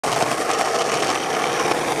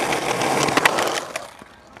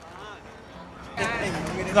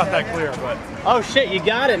It's not that clear, but. Oh shit, you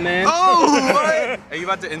got it, man. Oh, what? Are you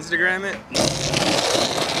about to Instagram it?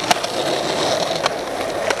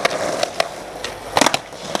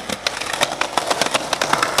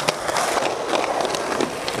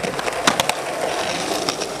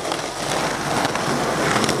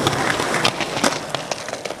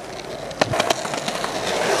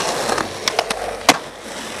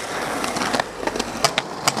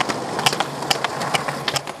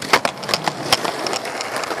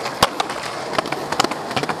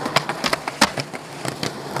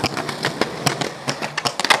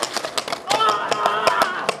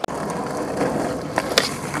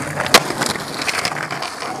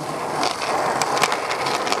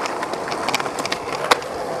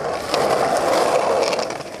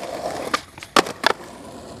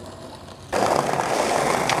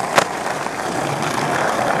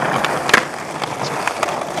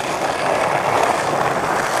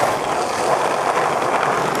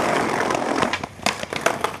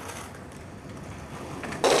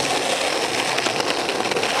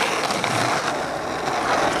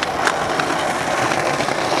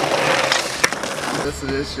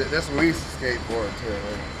 This shit, that's what we used to skateboard too.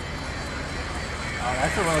 Oh,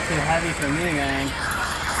 that's a little too heavy for me, man.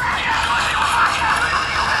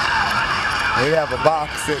 We have a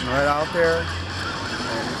box sitting right out there.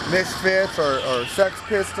 And Misfits or Sex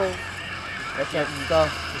Pistols, that type of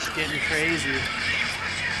stuff. Just getting crazy.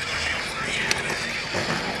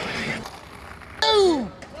 Ooh!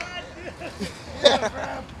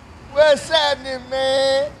 What's happening,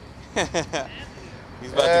 man?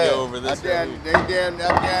 He's about to go over this. I'm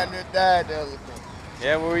down there died the other day.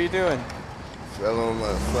 Yeah, what were you doing? Fell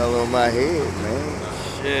on my head, man.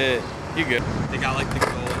 Oh, shit. You good? They got like the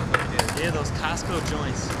gold. Yeah, those Costco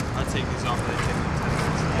joints. I'll take these off. They take them 10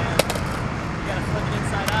 minutes. You gotta flip it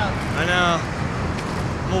inside out. I know.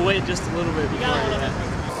 I'm gonna wait just a little bit before I do that.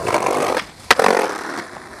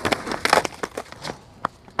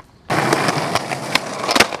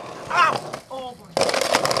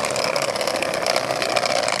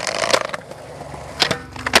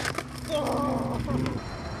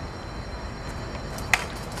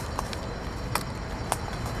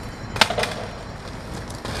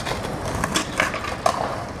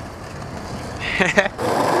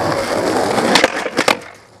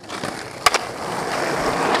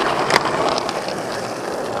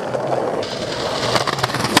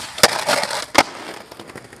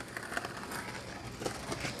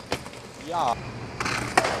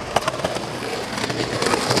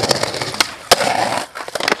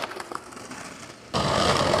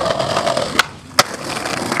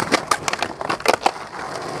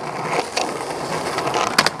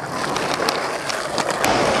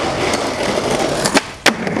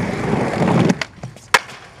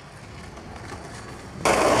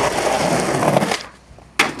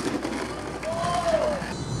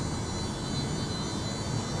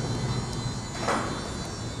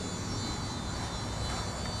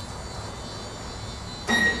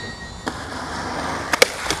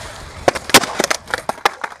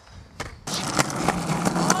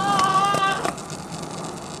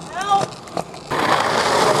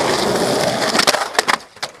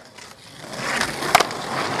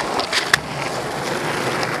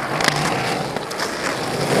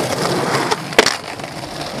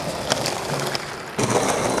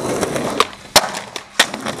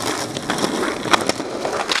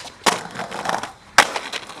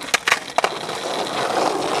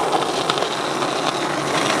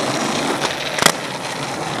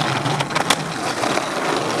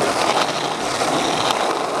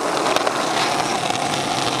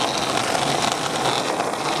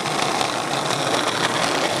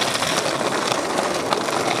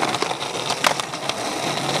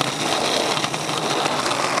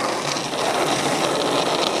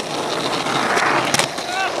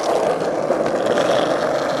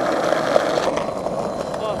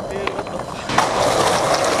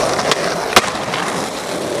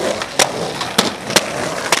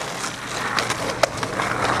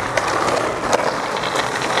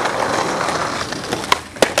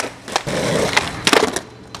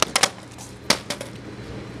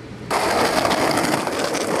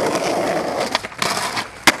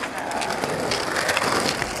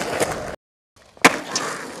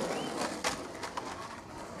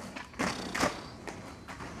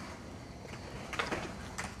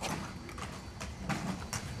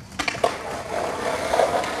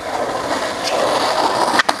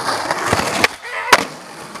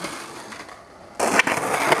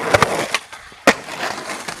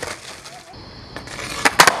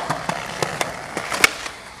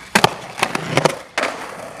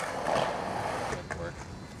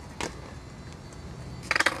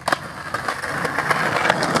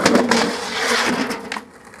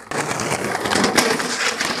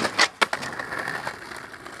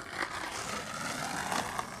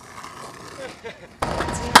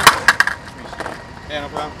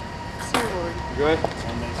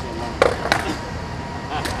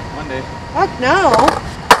 One day. Fuck no.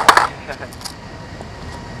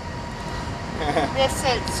 Miss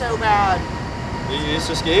it so bad. Did you just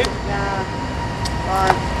escape? Yeah.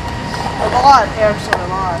 A lot, actually, a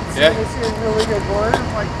lot. So Yeah. it's in really good word.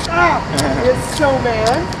 I'm like, it's so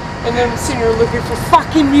mad. And then I'm sitting here looking for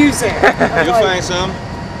fucking music. You'll find some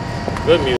good music.